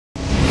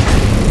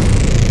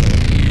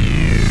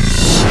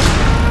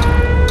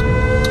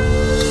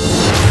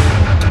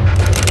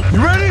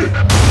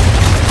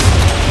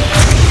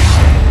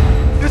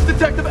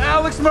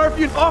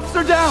champion!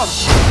 Officer down!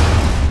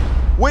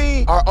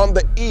 We are on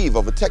the eve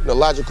of a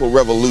technological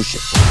revolution.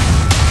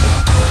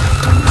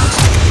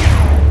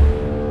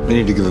 We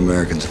need to give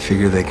Americans a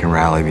figure they can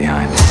rally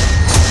behind.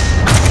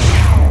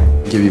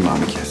 Give your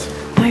mom a kiss.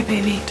 Hi,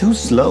 baby. Too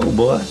slow,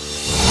 boy.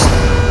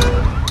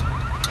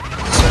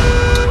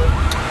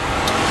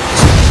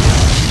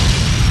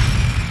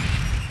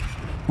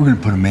 We're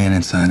gonna put a man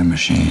inside a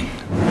machine.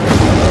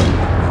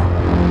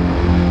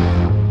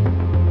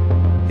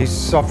 He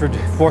suffered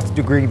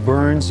fourth-degree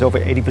burns, over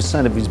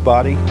 80% of his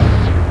body.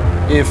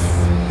 If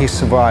he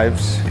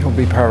survives, he'll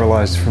be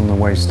paralyzed from the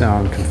waist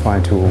down,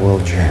 confined to a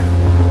wheelchair.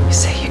 You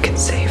say you can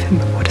save him,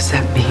 but what does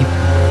that mean?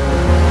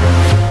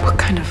 What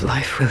kind of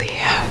life will he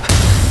have?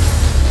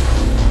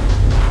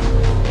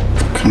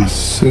 What kind of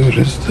suit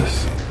is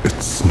this?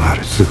 It's not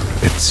a suit,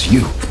 it's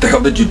you. What the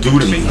hell did you do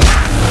to me?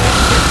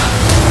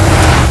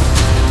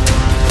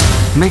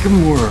 Make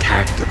him more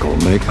tactical,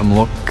 make him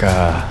look,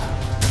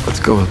 let's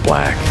go with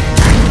black.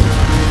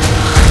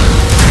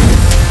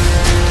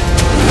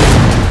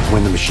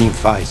 When the machine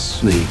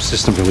fights, the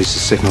system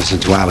releases signals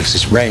into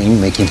Alex's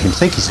brain, making him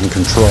think he's in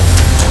control.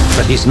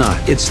 But he's not.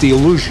 It's the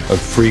illusion of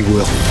free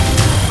will.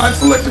 I've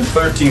selected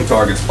 13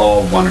 targets,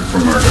 all wanted for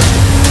murder.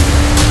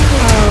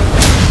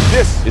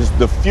 This is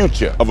the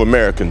future of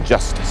American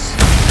justice.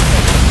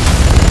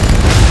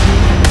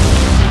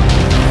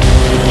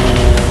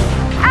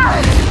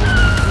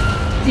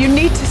 You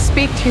need to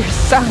speak to your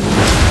son.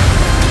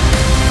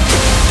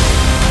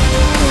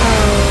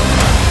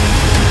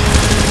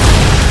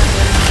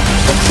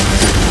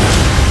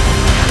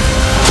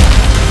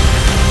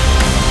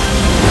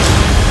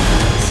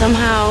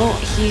 Somehow,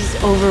 he's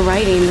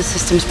overriding the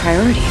system's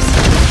priorities.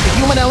 The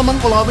human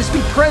element will always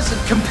be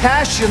present.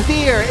 Compassion,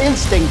 fear,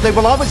 instinct, they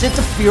will always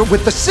interfere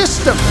with the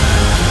system.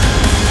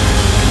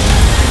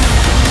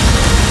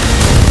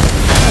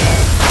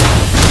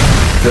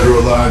 Dead or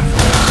alive,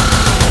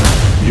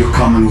 you're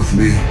coming with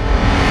me.